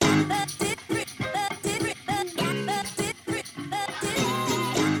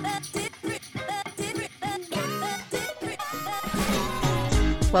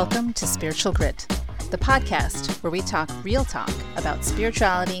Welcome to Spiritual Grit, the podcast where we talk real talk about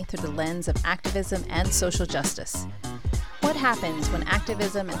spirituality through the lens of activism and social justice. What happens when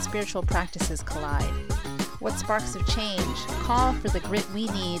activism and spiritual practices collide? What sparks of change call for the grit we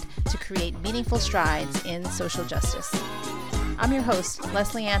need to create meaningful strides in social justice? I'm your host,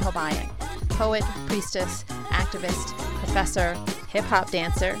 Leslie Ann Hobayan, poet, priestess, activist, professor, hip-hop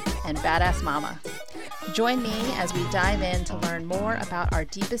dancer, and badass mama. Join me as we dive in to learn more about our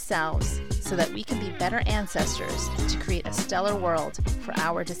deepest selves so that we can be better ancestors to create a stellar world for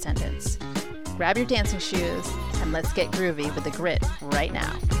our descendants. Grab your dancing shoes and let's get groovy with the grit right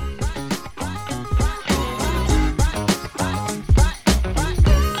now.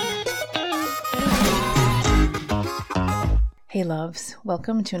 Hey loves,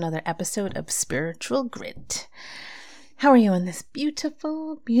 welcome to another episode of Spiritual Grit. How are you on this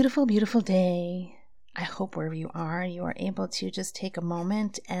beautiful, beautiful, beautiful day? I hope wherever you are able to just take a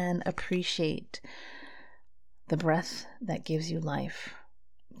moment and appreciate the breath that gives you life,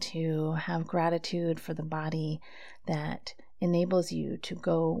 to have gratitude for the body that enables you to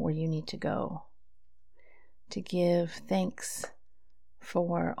go where you need to go, to give thanks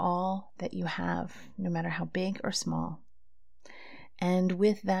for all that you have, no matter how big or small. And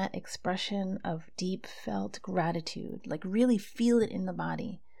with that expression of deep felt gratitude, like really feel it in the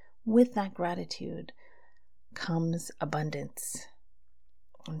body, with that gratitude comes abundance.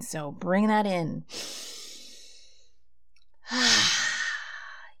 And so bring that in.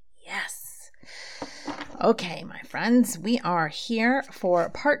 Yes. Okay, my friends, we are here for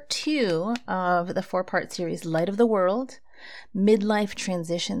part 2 of the 4-part series, Light of the World, Midlife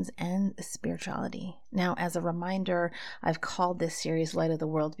Transitions and Spirituality. Now, as a reminder, I've called this series Light of the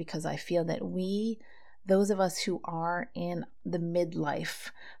World because I feel that those of us who are in the midlife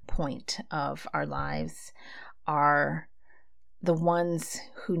point of our lives, are the ones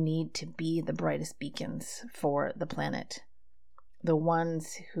who need to be the brightest beacons for the planet. The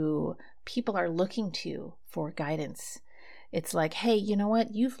ones who people are looking to for guidance. It's like, hey, you know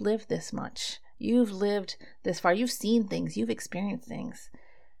what? You've lived this much. You've lived this far. You've seen things. You've experienced things.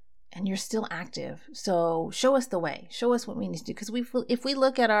 And you're still active. So show us the way. Show us what we need to do. Because if we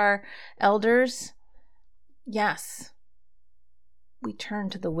look at our elders, yes, we turn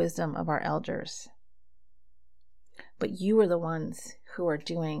to the wisdom of our elders. But you are the ones who are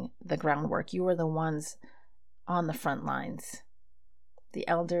doing the groundwork. You are the ones on the front lines. The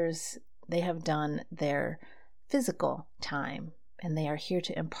elders, they have done their physical time, and they are here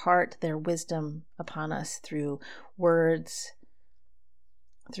to impart their wisdom upon us through words,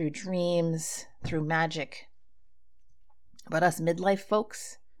 through dreams, through magic. But us midlife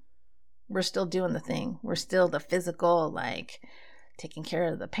folks, we're still doing the thing. We're still the physical, like taking care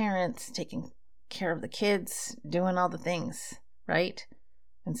of the parents, taking care of the kids, doing all the things, right?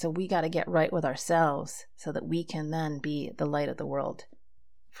 And so we got to get right with ourselves so that we can then be the light of the world,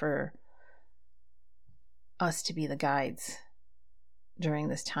 for us to be the guides during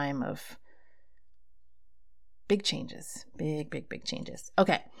this time of big changes, big changes.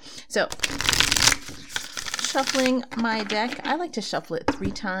 Okay, so shuffling my deck. I like to shuffle it 3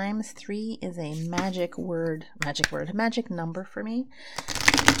 times. 3 is a magic number for me.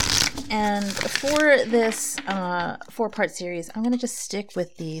 And for this 4-part series, I'm going to just stick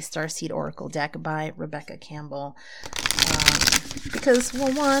with the Starseed Oracle deck by Rebecca Campbell. Because,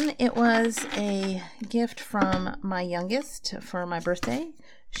 well, one, it was a gift from my youngest for my birthday.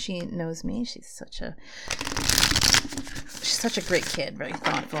 She knows me. She's such a great kid, very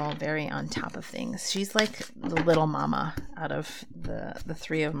thoughtful, very on top of things. She's like the little mama out of the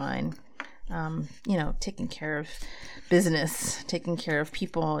 3 of mine. Taking care of business, taking care of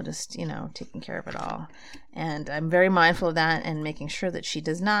people, just, taking care of it all. And I'm very mindful of that and making sure that she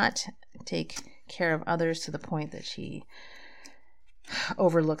does not take care of others to the point that she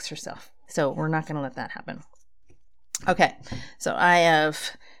overlooks herself. So we're not going to let that happen. Okay, so I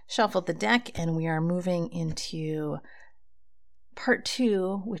have shuffled the deck and we are moving into part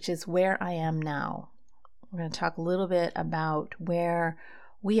 2, which is where I am now. We're going to talk a little bit about where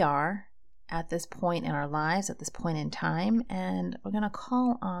we are at this point in our lives, at this point in time, and we're going to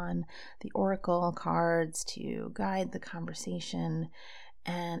call on the oracle cards to guide the conversation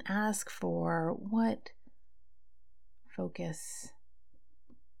and ask for what focus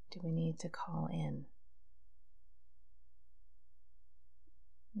do we need to call in.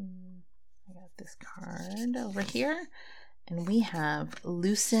 I got this card over here, and we have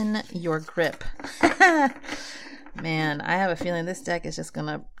Loosen Your Grip. Man, I have a feeling this deck is just going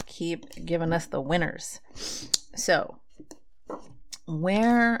to keep giving us the winners. So,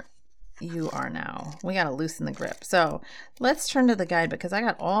 where you are now, we got to loosen the grip. So, let's turn to the guide because I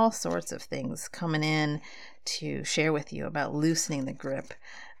got all sorts of things coming in to share with you about loosening the grip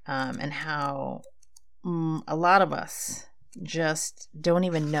and how a lot of us just don't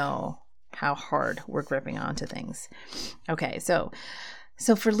even know how hard we're gripping onto things. Okay, so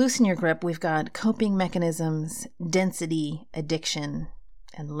for loosen your grip, we've got coping mechanisms, density, addiction,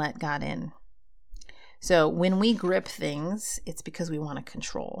 and let God in. So when we grip things, it's because we want to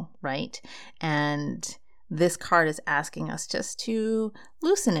control, right? And this card is asking us just to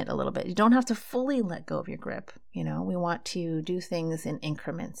loosen it a little bit. You don't have to fully let go of your grip. We want to do things in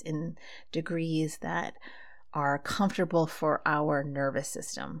increments, in degrees that are comfortable for our nervous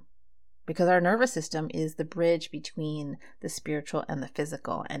system. Because our nervous system is the bridge between the spiritual and the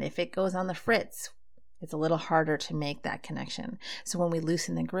physical. And if it goes on the fritz, it's a little harder to make that connection. So when we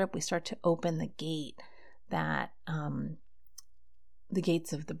loosen the grip, we start to open the gate that, the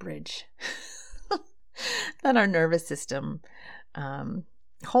gates of the bridge that our nervous system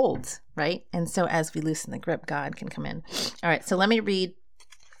holds, right? And so as we loosen the grip, God can come in. All right, so let me read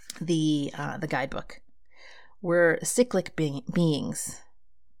the guidebook. We're cyclic beings.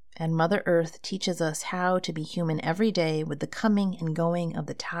 And Mother Earth teaches us how to be human every day with the coming and going of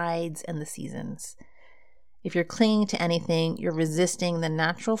the tides and the seasons. If you're clinging to anything, you're resisting the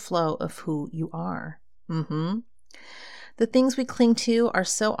natural flow of who you are. The things we cling to are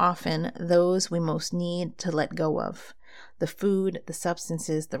so often those we most need to let go of. The food, the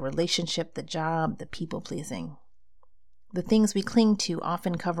substances, the relationship, the job, the people-pleasing. The things we cling to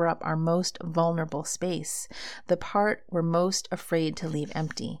often cover up our most vulnerable space, the part we're most afraid to leave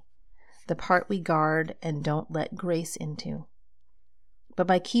empty, the part we guard and don't let grace into. But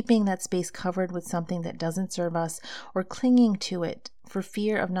by keeping that space covered with something that doesn't serve us or clinging to it for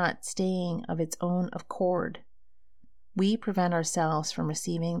fear of not staying of its own accord, we prevent ourselves from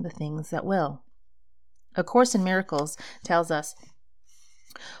receiving the things that will. A Course in Miracles tells us,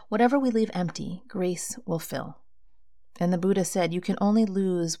 whatever we leave empty, grace will fill. And the Buddha said, you can only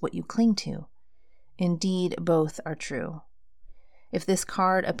lose what you cling to. Indeed, both are true. If this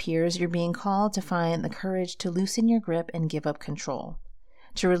card appears, you're being called to find the courage to loosen your grip and give up control,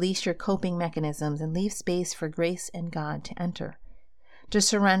 to release your coping mechanisms and leave space for grace and God to enter, to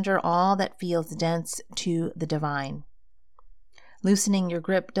surrender all that feels dense to the divine. Loosening your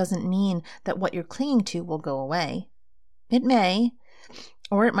grip doesn't mean that what you're clinging to will go away. It may,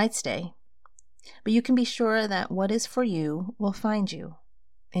 or it might stay. But you can be sure that what is for you will find you,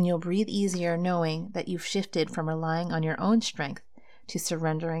 and you'll breathe easier knowing that you've shifted from relying on your own strength to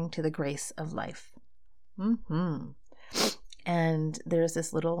surrendering to the grace of life. And there's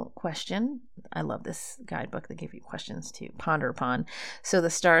this little question. I love this guidebook. They give you questions to ponder upon. So the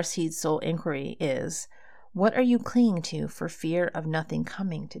Starseed Soul Inquiry is, what are you clinging to for fear of nothing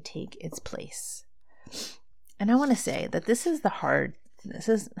coming to take its place? And I want to say that this is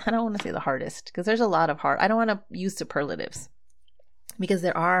I don't want to say the hardest, because there's a lot of hard. I don't want to use superlatives, because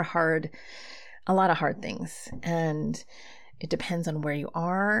there are a lot of hard things. And it depends on where you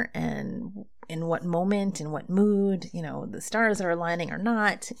are and in what moment, in what mood, the stars are aligning or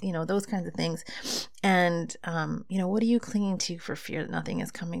not, those kinds of things. And, what are you clinging to for fear that nothing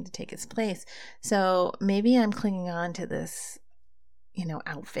is coming to take its place? So maybe I'm clinging on to this,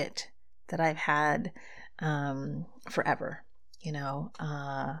 outfit that I've had forever. It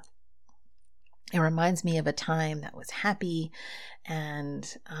reminds me of a time that was happy.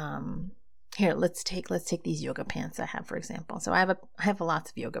 And here, let's take these yoga pants I have, for example. So I have lots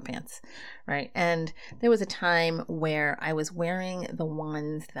of yoga pants, right? And there was a time where I was wearing the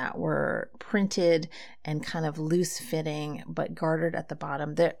ones that were printed and kind of loose fitting, but gartered at the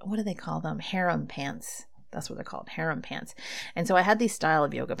bottom. What do they call them? Harem pants. That's what they're called, harem pants. And so I had these style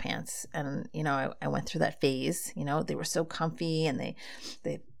of yoga pants, and I went through that phase. They were so comfy and they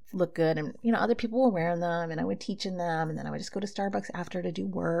look good, and other people were wearing them, and I would teach in them, and then I would just go to Starbucks after to do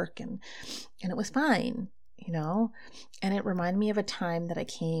work, and it was fine, and it reminded me of a time that I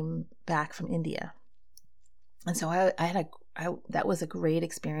came back from India. And so that was a great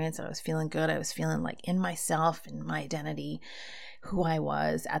experience. I was feeling good. I was feeling like in myself and my identity, who I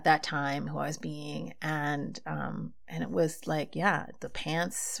was at that time, who I was being. And it was like, yeah, the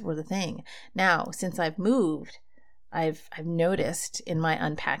pants were the thing. Now, since I've moved, I've noticed in my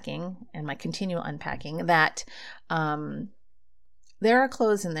unpacking and my continual unpacking that there are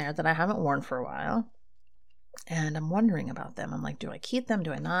clothes in there that I haven't worn for a while. And I'm wondering about them. I'm like, do I keep them?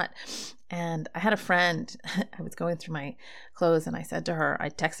 Do I not? And I had a friend, I was going through my clothes, and I said to her, I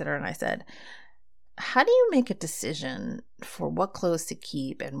texted her and I said, how do you make a decision for what clothes to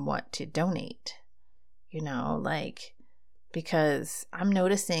keep and what to donate? Because I'm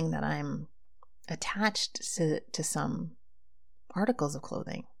noticing that I'm attached to some articles of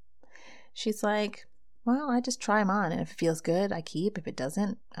clothing. She's like, well, I just try them on, and if it feels good, I keep. If it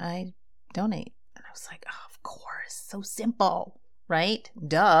doesn't, I donate. And I was like, oh, of course, so simple, right?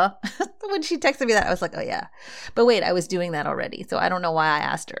 Duh. When she texted me that, I was like, oh yeah. But wait, I was doing that already. So I don't know why I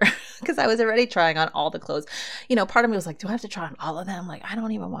asked her, because I was already trying on all the clothes. Part of me was like, do I have to try on all of them? Like, I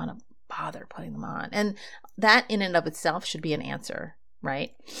don't even want to bother putting them on. And that in and of itself should be an answer,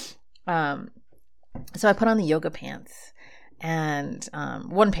 right? So I put on the yoga pants, and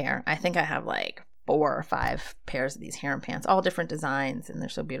one pair. I think I have like 4 or 5 pairs of these harem pants, all different designs, and they're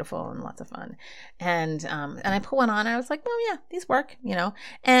so beautiful and lots of fun. And I put one on, and I was like, oh yeah, these work,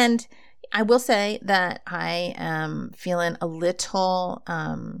 And I will say that I am feeling a little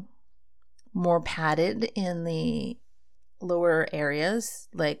more padded in the lower areas,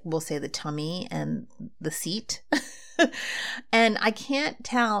 like we'll say the tummy and the seat. And I can't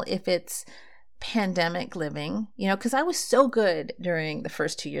tell if it's pandemic living, because I was so good during the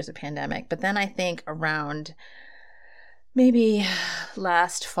first 2 years of pandemic. But then I think around maybe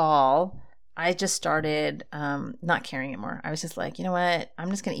last fall, I just started not caring anymore. I was just like, you know what?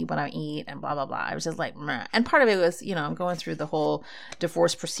 I'm just going to eat what I eat and blah, blah, blah. I was just like, meh. And part of it was, I'm going through the whole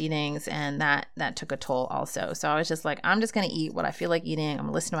divorce proceedings, and that took a toll also. So I was just like, I'm just going to eat what I feel like eating. I'm going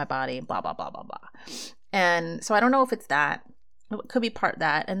to listen to my body, blah, blah, blah, blah, blah. And so I don't know if it's that. It could be part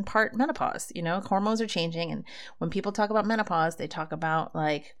that and part menopause. Hormones are changing. And when people talk about menopause, they talk about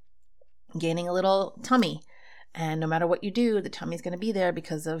like gaining a little tummy. And no matter what you do, the tummy's going to be there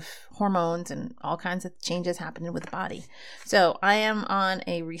because of hormones and all kinds of changes happening with the body. So I am on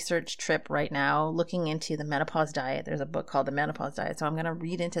a research trip right now looking into the menopause diet. There's a book called The Menopause Diet. So I'm going to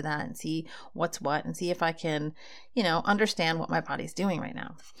read into that and see what's what and see if I can, understand what my body's doing right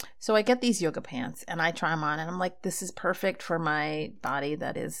now. So I get these yoga pants and I try them on, and I'm like, this is perfect for my body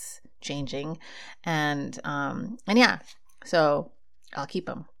that is changing. And yeah, so I'll keep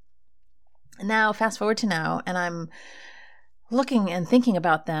them. Now, fast forward to now, and I'm looking and thinking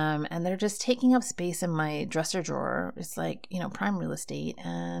about them, and they're just taking up space in my dresser drawer. It's like, prime real estate.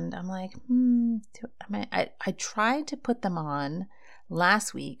 And I'm like, I tried to put them on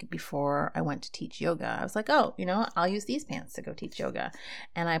last week before I went to teach yoga. I was like, oh, I'll use these pants to go teach yoga.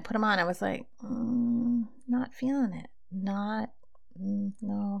 And I put them on. I was like, not feeling it. Not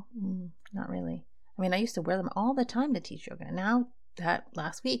really. I mean, I used to wear them all the time to teach yoga. Now, that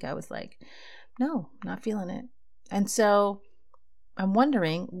last week, I was like, no, not feeling it. And so I'm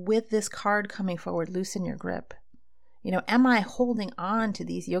wondering, with this card coming forward, loosen your grip, am I holding on to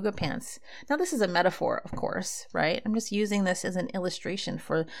these yoga pants? Now, this is a metaphor, of course, right? I'm just using this as an illustration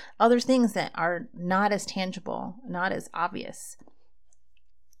for other things that are not as tangible, not as obvious.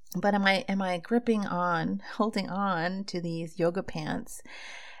 But am I holding on to these yoga pants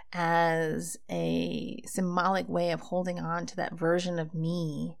as a symbolic way of holding on to that version of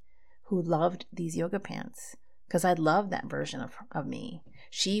me who loved these yoga pants? Because I loved that version of me.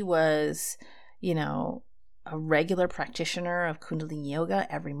 She was, a regular practitioner of Kundalini Yoga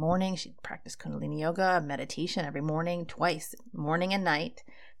every morning. She'd practice Kundalini Yoga, meditation every morning, twice, morning and night,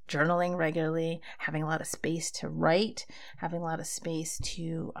 journaling regularly, having a lot of space to write, having a lot of space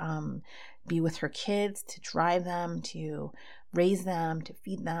to be with her kids, to drive them, to raise them, to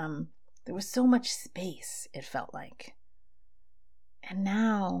feed them. There was so much space, it felt like. And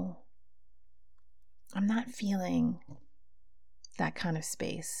now I'm not feeling that kind of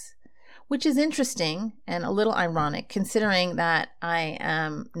space, which is interesting and a little ironic considering that I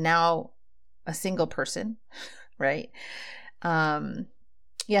am now a single person, right?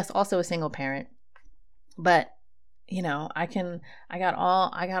 Yes, also a single parent, but I got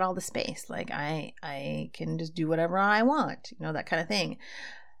all the space. Like I can just do whatever I want, that kind of thing.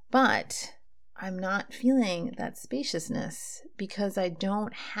 But I'm not feeling that spaciousness because I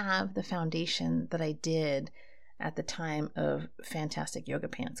don't have the foundation that I did at the time of Fantastic Yoga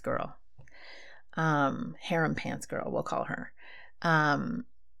Pants Girl. Harem Pants Girl, we'll call her.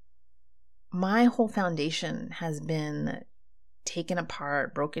 My whole foundation has been taken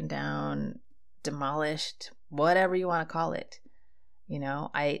apart, broken down, demolished, whatever you want to call it.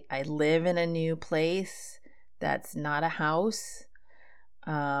 I live in a new place that's not a house.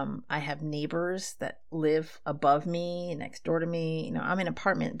 I have neighbors that live above me, next door to me. I'm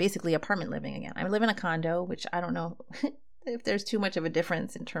in basically apartment living again. I live in a condo, which I don't know if there's too much of a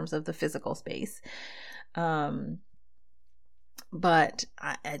difference in terms of the physical space. But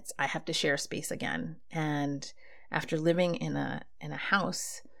I have to share space again. And after living in a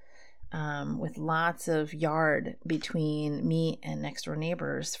house, with lots of yard between me and next door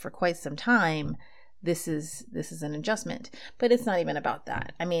neighbors for quite some time, this is an adjustment. But it's not even about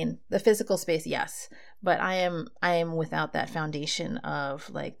that. I mean, the physical space, yes, but I am without that foundation of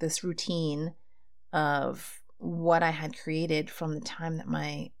like this routine of what I had created from the time that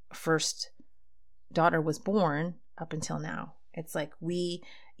my first daughter was born up until now. It's like we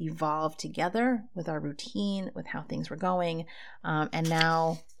evolved together with our routine, with how things were going, and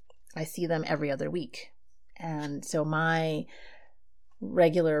now I see them every other week. And so my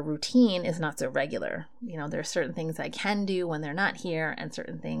regular routine is not so regular. You know, there are certain things I can do when they're not here and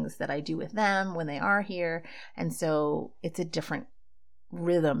certain things that I do with them when they are here. And so it's a different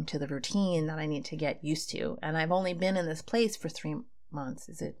rhythm to the routine that I need to get used to. And I've only been in this place for 3 months.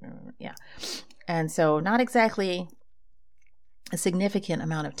 Is it? Yeah. And so not exactly a significant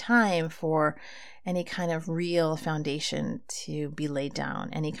amount of time for any kind of real foundation to be laid down,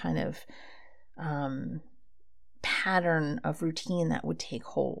 any kind of pattern of routine that would take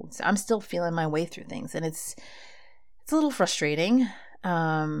hold. So I'm still feeling my way through things, and it's a little frustrating.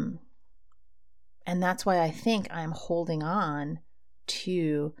 And that's why I think I'm holding on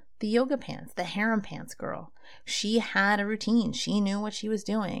to the yoga pants, the harem pants girl. She had a routine. She knew what she was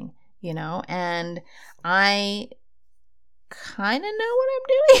doing, you know, and I kind of know what I'm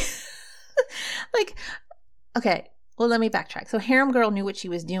doing. Like, okay, well, let me backtrack. So harem girl knew what she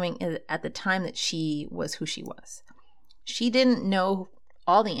was doing at the time that she was who she was. She didn't know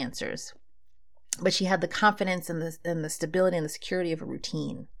all the answers, but she had the confidence and the stability and the security of a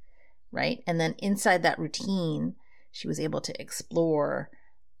routine, right? And then inside that routine, she was able to explore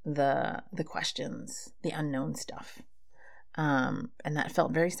the questions, the unknown stuff. And that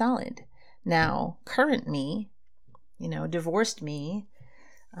felt very solid. Now, current me, you know, divorced me,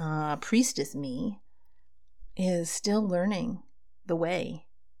 priestess me, is still learning the way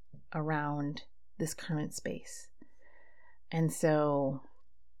around this current space. And so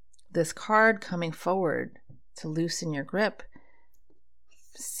this card coming forward to loosen your grip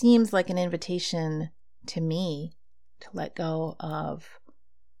seems like an invitation to me to let go of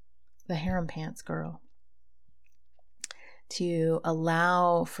the harem pants girl, to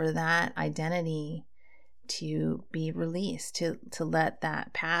allow for that identity to be released, to let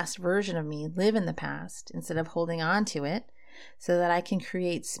that past version of me live in the past instead of holding on to it, so that I can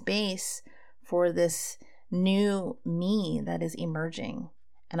create space for this new me that is emerging.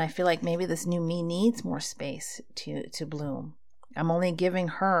 And I feel like maybe this new me needs more space to bloom. I'm only giving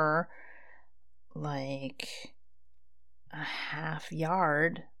her like a half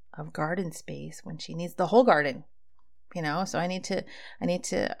yard of garden space when she needs the whole garden, you know? So I need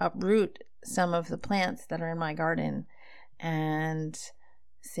to uproot some of the plants that are in my garden and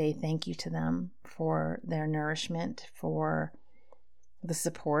say thank you to them for their nourishment, for the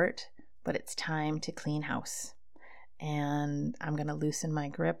support, but it's time to clean house. And I'm going to loosen my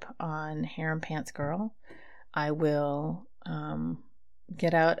grip on harem pants girl. I will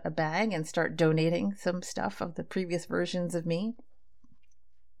get out a bag and start donating some stuff of the previous versions of me,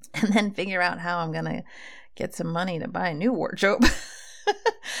 and then figure out how I'm going to get some money to buy a new wardrobe.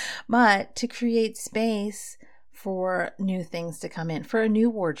 But to create space for new things to come in, for a new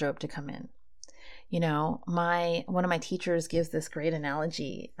wardrobe to come in. You know, one of my teachers gives this great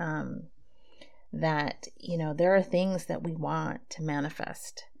analogy that, you know, there are things that we want to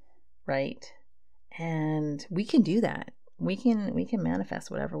manifest, right? And we can do that. We can manifest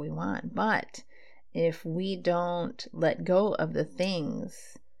whatever we want. But if we don't let go of the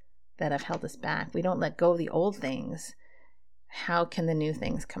things that have held us back, we don't let go of the old things, how can the new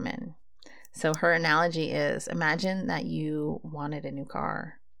things come in? So her analogy is, imagine that you wanted a new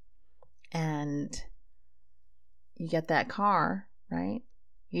car and you get that car, right?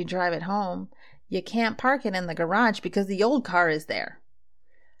 You drive it home. You can't park it in the garage because the old car is there.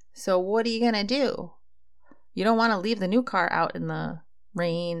 So what are you going to do? You don't want to leave the new car out in the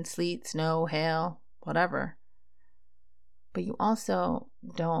rain, sleet, snow, hail, whatever. But you also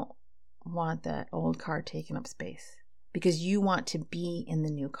don't want that old car taking up space, because you want to be in the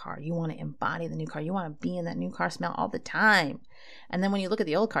new car. You want to embody the new car. You want to be in that new car smell all the time. And then when you look at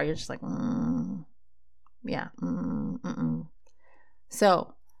the old car, you're just like,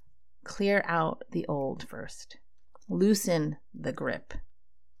 So clear out the old first. Loosen the grip.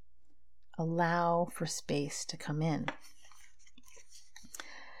 Allow for space to come in.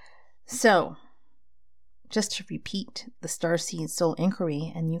 So just to repeat the Starseed Soul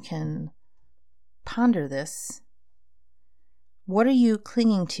Inquiry, and you can ponder this. What are you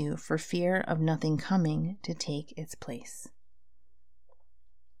clinging to for fear of nothing coming to take its place?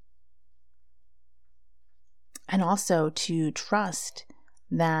 And also to trust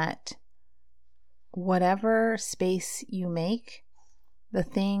that whatever space you make, the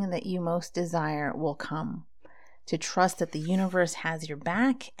thing that you most desire will come. To trust that the universe has your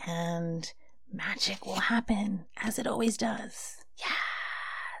back and magic will happen as it always does.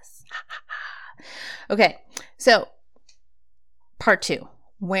 Yes. Okay, so part 2,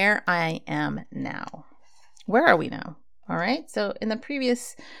 where I am now. Where are we now? All right, so in the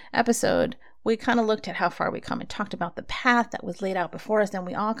previous episode, we kind of looked at how far we come and talked about the path that was laid out before us. And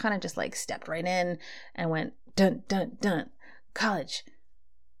we all kind of just like stepped right in and went dun, dun, dun. College,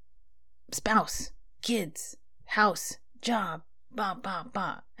 spouse, kids, house, job, ba, ba,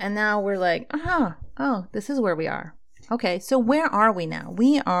 ba. And now we're like, oh, this is where we are. Okay, so where are we now?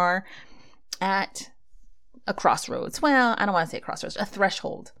 We are at a crossroads. Well, I don't want to say crossroads, a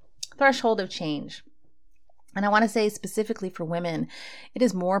threshold of change. And I want to say specifically for women, it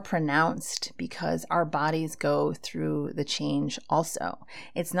is more pronounced because our bodies go through the change also.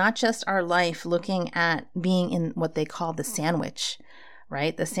 It's not just our life looking at being in what they call the sandwich,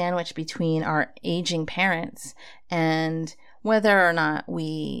 right? The sandwich between our aging parents and whether or not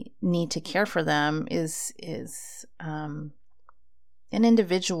we need to care for them is an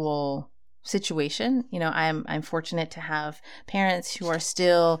individual situation. You know, I'm fortunate to have parents who are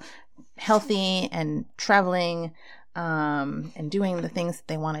still healthy and traveling and doing the things that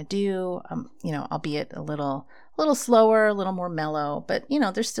they want to do, you know, albeit a little slower, a little more mellow, but you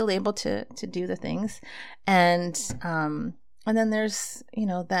know, they're still able to do the things. And then there's, you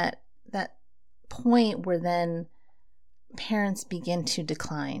know, that point where then parents begin to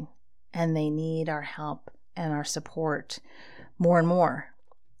decline and they need our help and our support more and more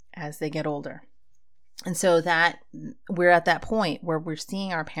as they get older. And so that we're at that point where we're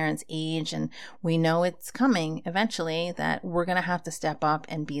seeing our parents age and we know it's coming eventually that we're going to have to step up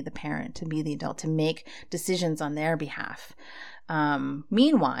and be the parent, to be the adult, to make decisions on their behalf.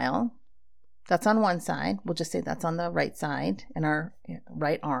 Meanwhile, that's on one side. We'll just say that's on the right side and our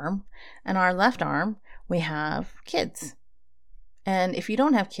right arm. And our left arm, we have kids. And if you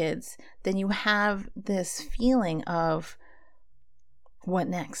don't have kids, then you have this feeling of what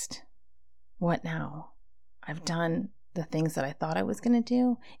next? What now? I've done the things that I thought I was going to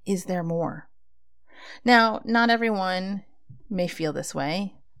do. Is there more? Now, not everyone may feel this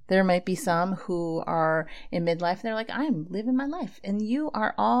way. There might be some who are in midlife and they're like, I'm living my life and you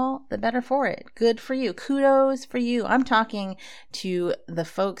are all the better for it. Good for you. Kudos for you. I'm talking to the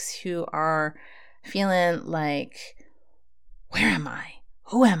folks who are feeling like, where am I?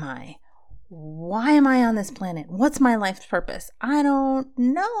 Who am I? Why am I on this planet? What's my life's purpose? I don't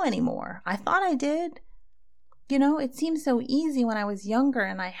know anymore. I thought I did. You know, it seemed so easy when I was younger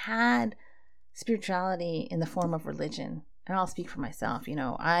and I had spirituality in the form of religion. And I'll speak for myself. You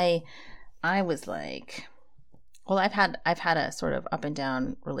know, I was like, well, I've had a sort of up and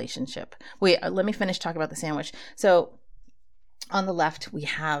down relationship. Wait, let me finish talking about the sandwich. So on the left, we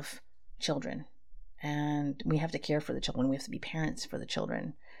have children and we have to care for the children. We have to be parents for the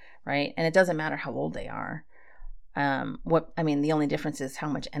children. Right. And it doesn't matter how old they are. The only difference is how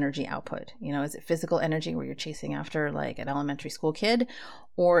much energy output. You know, is it physical energy where you're chasing after like an elementary school kid,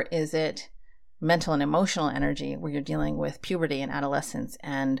 or is it mental and emotional energy where you're dealing with puberty and adolescence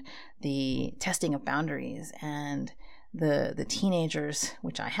and the testing of boundaries and the teenagers,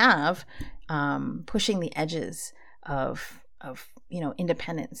 which I have, pushing the edges of you know,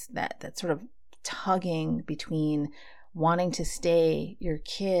 independence, that sort of tugging between wanting to stay your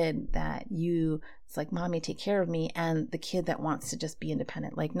kid that it's like, mommy, take care of me, and the kid that wants to just be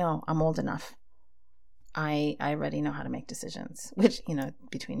independent. Like, no, I'm old enough. I already know how to make decisions, which, you know,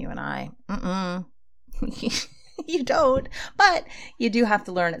 between you and I, you don't, but you do have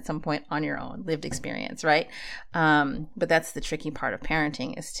to learn at some point on your own, lived experience, right? But that's the tricky part of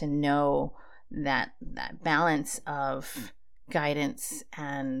parenting, is to know that balance of guidance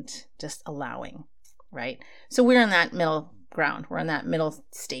and just allowing. Right. So we're in that middle ground. We're in that middle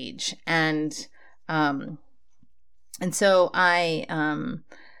stage. And so I,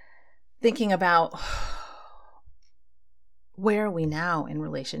 thinking about where are we now in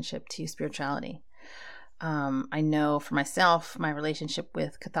relationship to spirituality? I know for myself, my relationship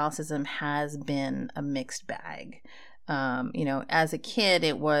with Catholicism has been a mixed bag. You know, as a kid,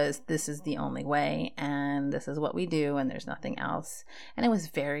 it was, this is the only way and this is what we do and there's nothing else. And it was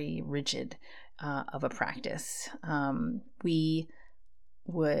very rigid. Of a practice. We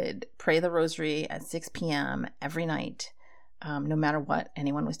would pray the rosary at 6 p.m. every night, no matter what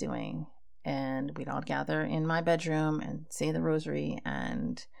anyone was doing. And we'd all gather in my bedroom and say the rosary.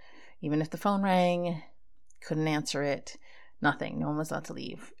 And even if the phone rang, couldn't answer it, nothing. No one was allowed to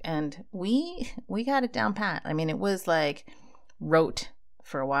leave. And we got it down pat. I mean, it was like rote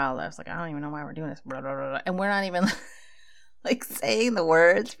for a while. I was like, I don't even know why we're doing this. Blah, blah, blah, blah. And we're not even like saying the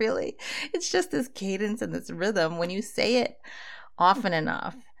words really. It's just this cadence and this rhythm. When you say it often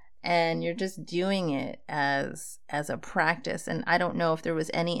enough and you're just doing it as a practice. And I don't know if there was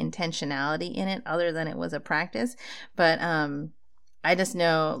any intentionality in it other than it was a practice. But I just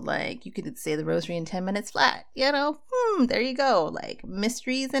know, like, you could say the rosary in 10 minutes flat, there you go, like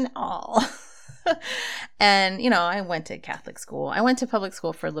mysteries and all. And, I went to Catholic school. I went to public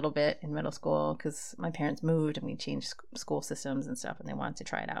school for a little bit in middle school because my parents moved and we changed school systems and stuff and they wanted to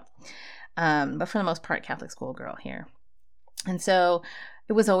try it out. But for the most part, Catholic school girl here. And so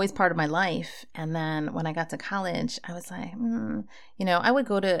it was always part of my life. And then when I got to college, I was like, I would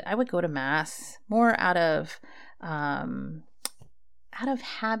go to mass more out of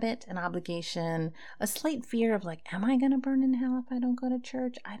habit and obligation, a slight fear of like, am I going to burn in hell if I don't go to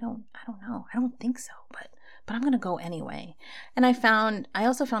church? I don't know. I don't think so, but I'm going to go anyway. And I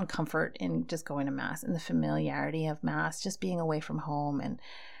also found comfort in just going to mass and the familiarity of mass, just being away from home and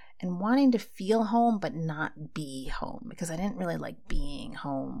wanting to feel home, but not be home, because I didn't really like being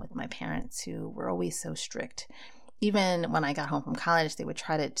home with my parents who were always so strict. Even when I got home from college, they would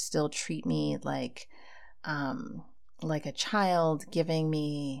try to still treat me like a child, giving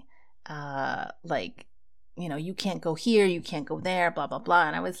me you can't go here, you can't go there, blah, blah, blah.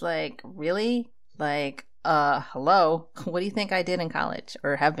 And I was like, really? Like, hello, what do you think I did in college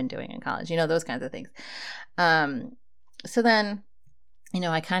or have been doing in college? Those kinds of things. So then,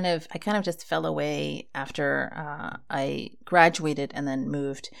 I kind of just fell away after I graduated and then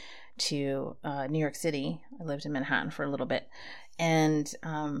moved to New York City. I lived in Manhattan for a little bit. And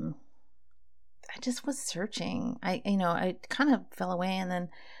I just was searching. I kind of fell away, and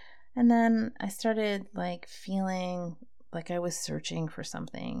then I started like feeling like I was searching for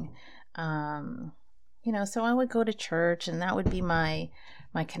something. So I would go to church, and that would be my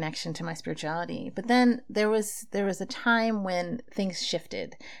connection to my spirituality. But then there was a time when things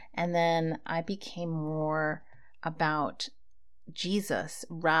shifted, and then I became more about Jesus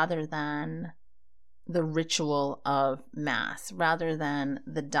rather than the ritual of mass, rather than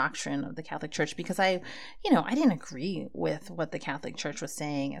the doctrine of the Catholic Church, because I didn't agree with what the Catholic Church was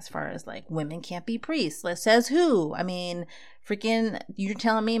saying as far as like women can't be priests. Says who? I mean, freaking, you're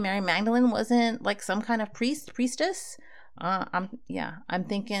telling me Mary Magdalene wasn't like some kind of priestess? I'm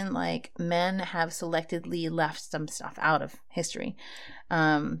thinking like men have selectively left some stuff out of history.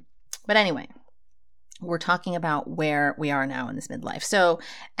 But anyway, we're talking about where we are now in this midlife. So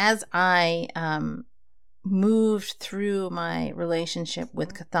as I moved through my relationship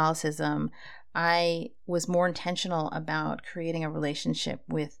with Catholicism, I was more intentional about creating a relationship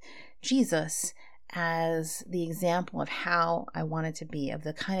with Jesus as the example of how I wanted to be, of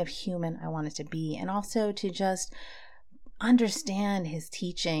the kind of human I wanted to be, and also to just understand his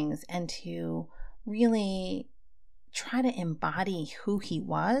teachings and to really try to embody who he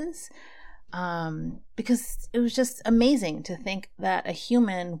was. Because it was just amazing to think that a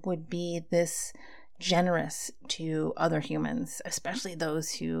human would be this generous to other humans, especially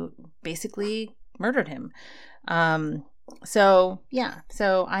those who basically murdered him. So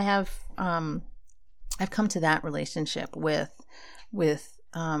I have I've come to that relationship with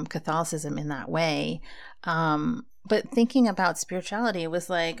Catholicism in that way. But thinking about spirituality, it was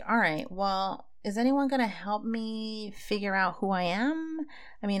like, all right, well, is anyone going to help me figure out who I am?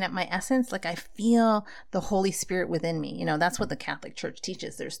 I mean, at my essence, like I feel the Holy Spirit within me. That's what the Catholic Church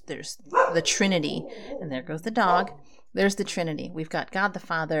teaches. There's the Trinity, and there goes the dog. There's the Trinity. We've got God the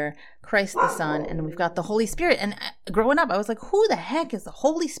Father, Christ the Son, and we've got the Holy Spirit. And growing up, I was like, who the heck is the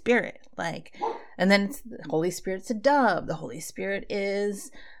Holy Spirit? Like, and then the Holy Spirit's a dove. The Holy Spirit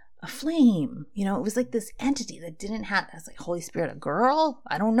is a flame. It was like this entity that didn't have, I was like, Holy Spirit, a girl?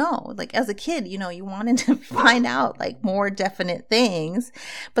 I don't know. Like as a kid, you wanted to find out like more definite things,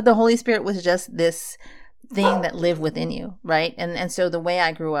 but the Holy Spirit was just this thing that lived within you, right? And so the way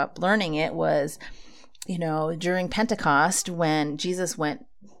I grew up learning it was, during Pentecost, when Jesus went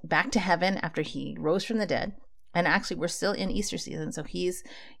back to heaven after he rose from the dead, and actually we're still in Easter season. So he's,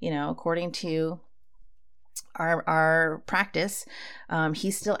 according to our practice,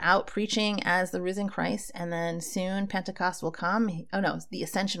 he's still out preaching as the risen Christ, and then soon Pentecost will come. The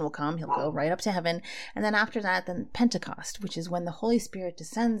ascension will come. He'll go right up to heaven, and then after that, then Pentecost, which is when the Holy Spirit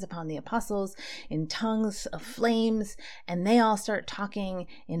descends upon the apostles in tongues of flames, and they all start talking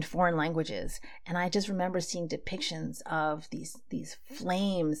in foreign languages. And I just remember seeing depictions of these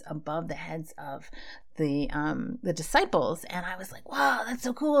flames above the heads of the disciples, and I was like, wow, that's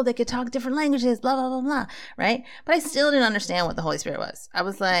so cool, they could talk different languages, blah blah blah blah, right? But I still didn't understand what the Holy Spirit was. I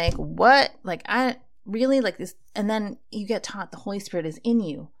was like, what? Like, really like this. And then you get taught the Holy Spirit is in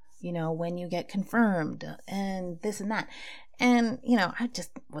you, when you get confirmed and this and that. And, I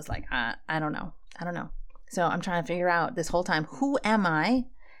just was like, I don't know. So I'm trying to figure out this whole time, who am I?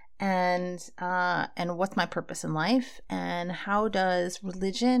 And what's my purpose in life, and how does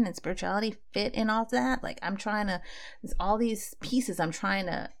religion and spirituality fit in all that? Like, there's all these pieces I'm trying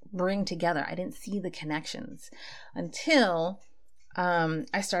to bring together. I didn't see the connections until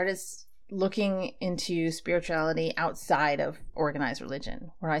I started looking into spirituality outside of organized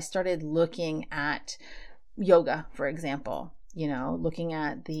religion, where I started looking at yoga, for example, looking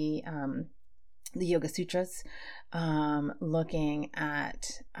at the Yoga Sutras, looking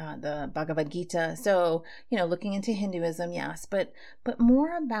at the Bhagavad Gita. So, looking into Hinduism, yes, but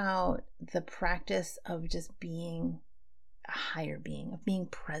more about the practice of just being a higher being, of being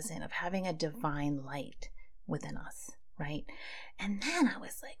present, of having a divine light within us, right? And then I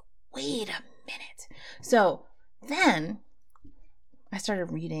was like, wait a minute. So then I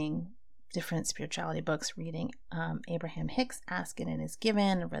started reading different spirituality books, reading Abraham Hicks, Ask and It Is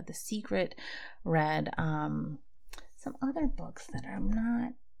Given, read The Secret, read some other books that I'm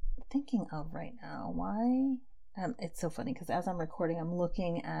not thinking of right now. Why? It's so funny because as I'm recording, I'm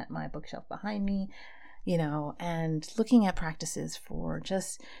looking at my bookshelf behind me, and looking at practices for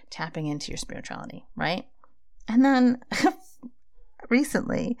just tapping into your spirituality, right? And then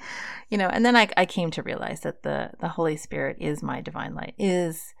recently, and then I came to realize that the Holy Spirit is my divine light,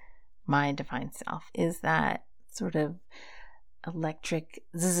 is my divine self, is that sort of electric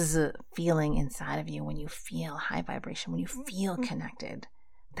feeling inside of you when you feel high vibration, when you feel connected.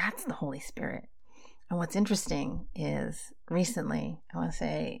 That's the Holy Spirit. And what's interesting is recently, I want to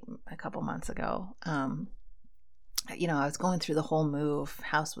say a couple months ago, I was going through the whole move.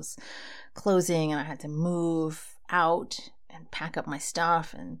 House was closing and I had to move out and pack up my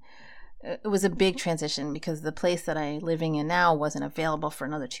stuff, and it was a big transition because the place that I'm living in now wasn't available for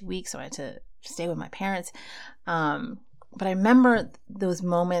another 2 weeks, so I had to stay with my parents. But I remember those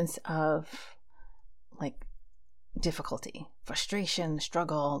moments of like difficulty, frustration,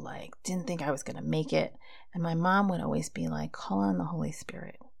 struggle, like didn't think I was going to make it. And my mom would always be like, call on the Holy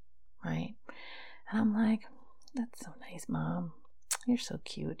Spirit, right? And I'm like, that's so nice, Mom. You're so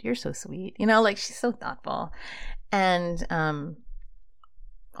cute. You're so sweet. Like she's so thoughtful. And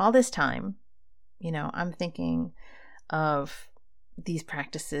all this time, I'm thinking of these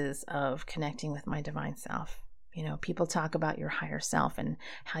practices of connecting with my divine self. People talk about your higher self and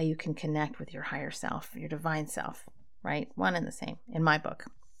how you can connect with your higher self, your divine self, right? One and the same in my book.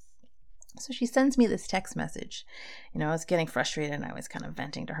 So she sends me this text message. I was getting frustrated and I was kind of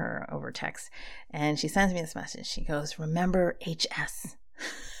venting to her over text. And she sends me this message. She goes, remember HS.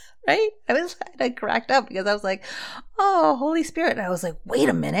 Right? I cracked up because I was like, oh, Holy Spirit. And I was like, wait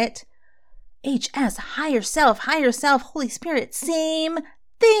a minute. HS, higher self, Holy Spirit, same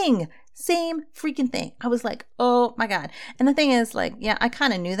thing. Same freaking thing. I was like, oh my God. And the thing is, like, yeah, I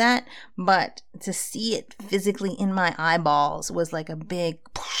kind of knew that, but to see it physically in my eyeballs was like a big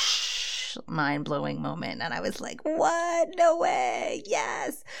mind-blowing moment. And I was like, what? No way.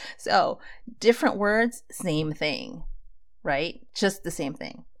 Yes. So different words, same thing, right? Just the same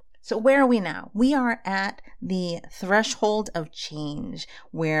thing. So where are we now? We are at the threshold of change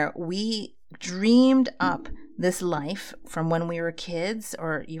where we dreamed up this life from when we were kids,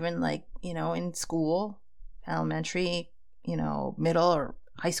 or even like, in school, elementary, middle or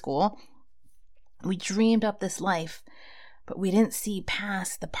high school. We dreamed up this life, but we didn't see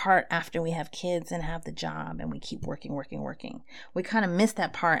past the part after we have kids and have the job and we keep working. We kind of miss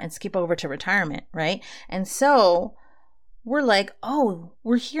that part and skip over to retirement, right? And so we're like, oh,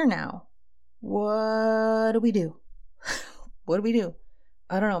 we're here now. What do we do? What do we do?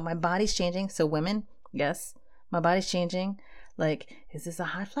 I don't know. My body's changing. So women, yes, my body's changing. Like, is this a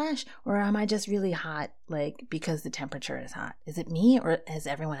hot flash or am I just really hot? Like, because the temperature is hot. Is it me or is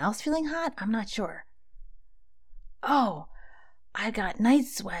everyone else feeling hot? I'm not sure. Oh, I got night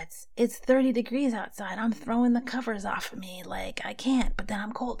sweats. It's 30 degrees outside. I'm throwing the covers off of me. Like, I can't, but then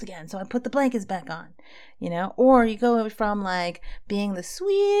I'm cold again. So I put the blankets back on, or you go from like being the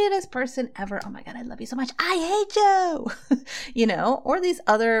sweetest person ever. Oh my God, I love you so much. I hate you, or these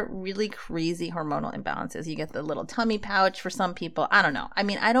other really crazy hormonal imbalances. You get the little tummy pouch for some people. I don't know. I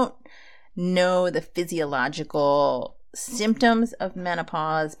mean, I don't know the physiological symptoms of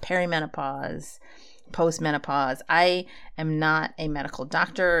menopause, perimenopause, postmenopause. I am not a medical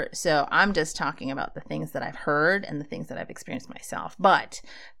doctor, so I'm just talking about the things that I've heard and the things that I've experienced myself. But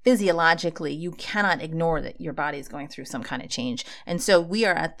physiologically, you cannot ignore that your body is going through some kind of change. And so we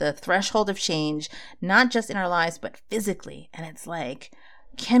are at the threshold of change, not just in our lives, but physically. And it's like,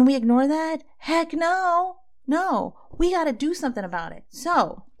 Can we ignore that? Heck no. No, we got to do something about it.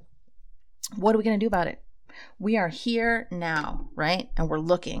 So what are we going to do about it? We are here now, right? And we're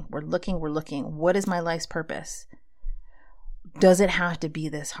looking. What is my life's purpose? Does it have to be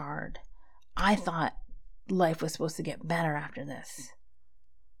this hard? I thought life was supposed to get better after this.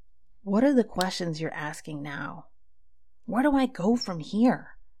 What are the questions you're asking now? Where do I go from here?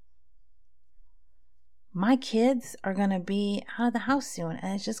 My kids are going to be out of the house soon,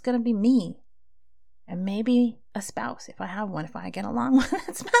 and it's just going to be me. And maybe a spouse, if I have one, if I get along with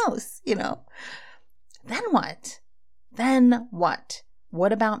that spouse, Then what?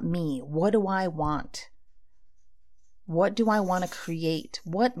 What about me? What do I want? What do I want to create?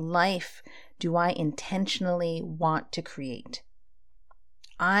 What life do I intentionally want to create?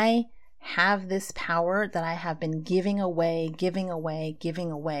 I have this power that I have been giving away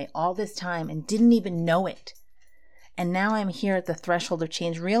all this time and didn't even know it. And now I'm here at the threshold of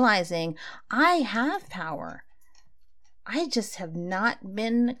change, realizing I have power. I just have not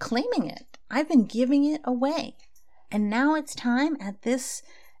been claiming it. I've been giving it away. And now it's time at this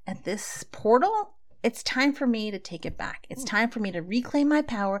portal, it's time for me to take it back. It's time for me to reclaim my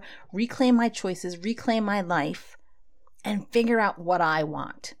power, reclaim my choices, reclaim my life, and figure out what I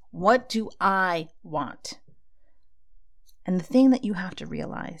want. What do I want? And the thing that you have to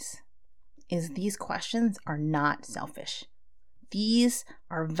realize is these questions are not selfish. These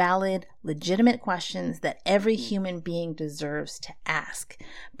are valid, legitimate questions that every human being deserves to ask,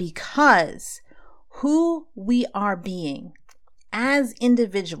 because who we are being as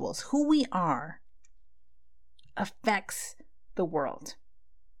individuals, who we are, affects the world.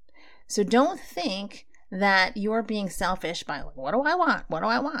 So don't think that you're being selfish by, what do I want? What do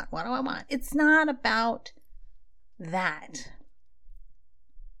I want? What do I want? It's not about that.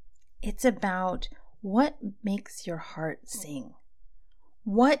 It's about what makes your heart sing.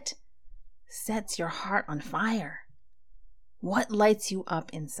 What sets your heart on fire? What lights you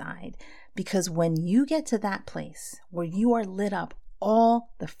up inside? Because when you get to that place where you are lit up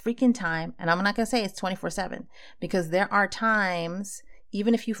all the freaking time, and I'm not going to say it's 24/7, because there are times,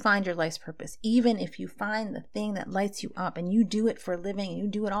 even if you find your life's purpose, even if you find the thing that lights you up and you do it for a living and you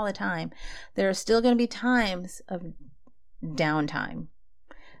do it all the time, there are still going to be times of downtime.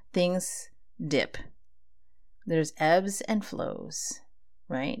 Things dip. There's ebbs and flows,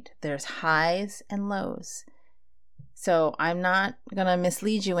 right? There's highs and lows. So I'm not going to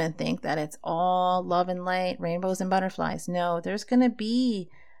mislead you and think that it's all love and light, rainbows and butterflies. No, there's going to be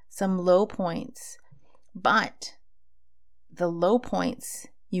some low points, but the low points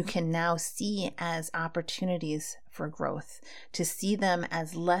you can now see as opportunities for growth, to see them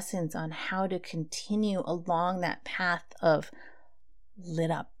as lessons on how to continue along that path of lit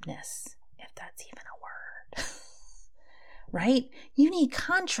upness, if that's even a word. Right? You need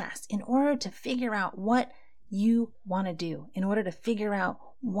contrast in order to figure out what you want to do, in order to figure out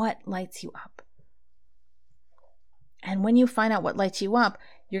what lights you up. And when you find out what lights you up,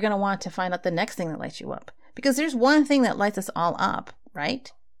 you're going to want to find out the next thing that lights you up. Because there's one thing that lights us all up,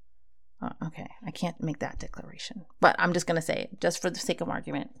 right? Okay, I can't make that declaration, but I'm just going to say it just for the sake of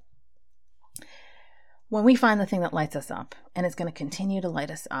argument. When we find the thing that lights us up, and it's going to continue to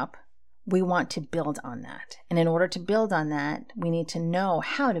light us up, we want to build on that. And in order to build on that, we need to know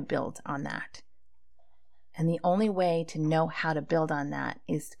how to build on that. And the only way to know how to build on that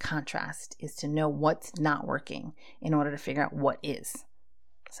is contrast, is to know what's not working in order to figure out what is.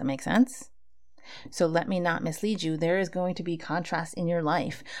 Does that make sense? So let me not mislead you. There is going to be contrast in your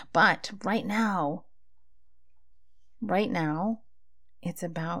life. But right now, it's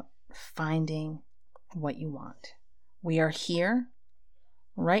about finding what you want. We are here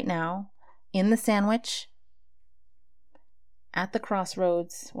right now in the sandwich at the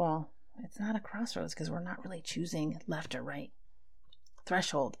crossroads. Well, it's not a crossroads because we're not really choosing left or right.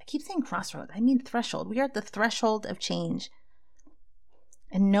 Threshold. I keep saying crossroad. I mean threshold. We are at the threshold of change.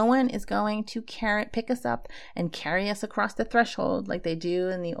 And no one is going to pick us up and carry us across the threshold like they do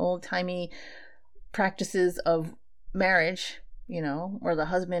in the old-timey practices of marriage, where the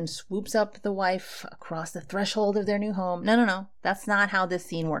husband swoops up the wife across the threshold of their new home. No. That's not how this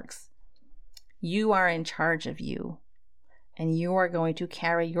scene works. You are in charge of you, and you are going to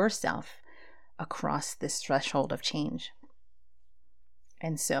carry yourself across this threshold of change.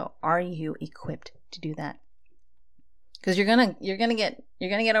 And so, are you equipped to do that? Because you're gonna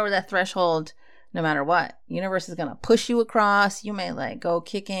get over that threshold no matter what. Universe is gonna push you across. You may go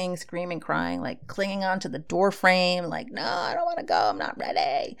kicking, screaming, crying, clinging onto the door frame, no, I don't want to go. I'm not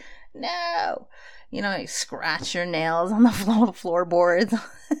ready. No, you scratch your nails on the floorboards.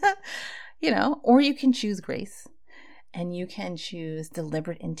 Or you can choose grace and you can choose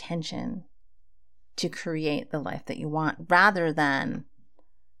deliberate intention to create the life that you want rather than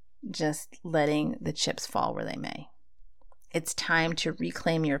just letting the chips fall where they may. It's time to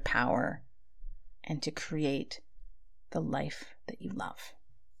reclaim your power and to create the life that you love.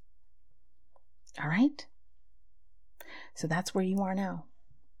 All right? So that's where you are now.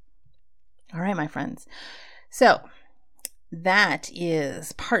 All right, my friends. So that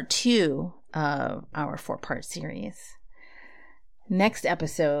is part 2 of our 4-part series. Next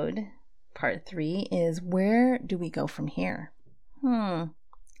episode, part 3, is where do we go from here?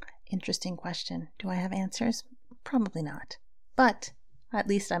 Interesting question. Do I have answers? Probably not. But at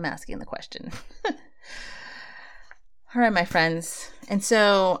least I'm asking the question. All right, my friends. And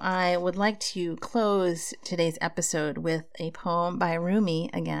so I would like to close today's episode with a poem by Rumi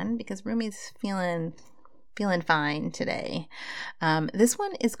again, because Rumi's feeling fine today. This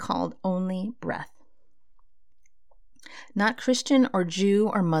one is called Only Breath. Not Christian or Jew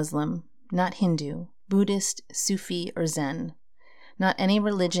or Muslim, not Hindu, Buddhist, Sufi, or Zen, not any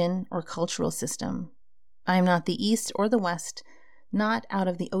religion or cultural system. I am not the East or the West, not out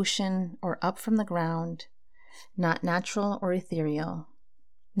of the ocean or up from the ground, not natural or ethereal,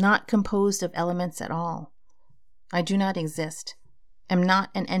 not composed of elements at all. I do not exist, am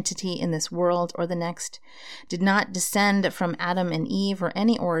not an entity in this world or the next, did not descend from Adam and Eve or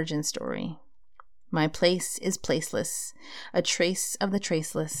any origin story. My place is placeless, a trace of the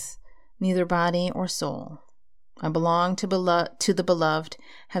traceless, neither body or soul. I belong to the beloved,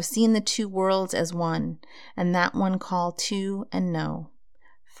 have seen the two worlds as one, and that one call to and know.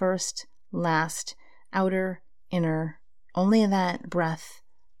 First, last, outer, inner, only that breath,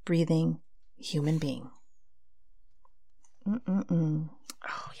 breathing, human being. Oh,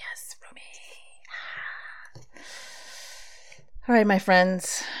 yes, Rumi. All right, my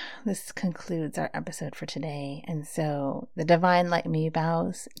friends, this concludes our episode for today. And so the divine light in me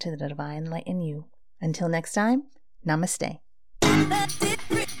bows to the divine light in you. Until next time, namaste.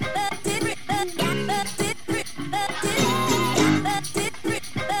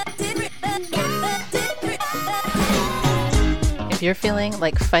 If you're feeling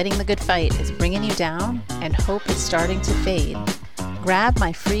like fighting the good fight is bringing you down and hope is starting to fade, grab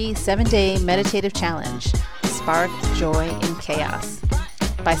my free 7-day meditative challenge, Spark Joy in Chaos,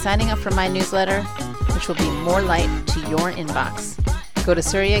 by signing up for my newsletter, which will be more light to your inbox. Go to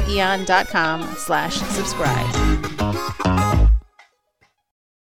suryaguian.com/subscribe.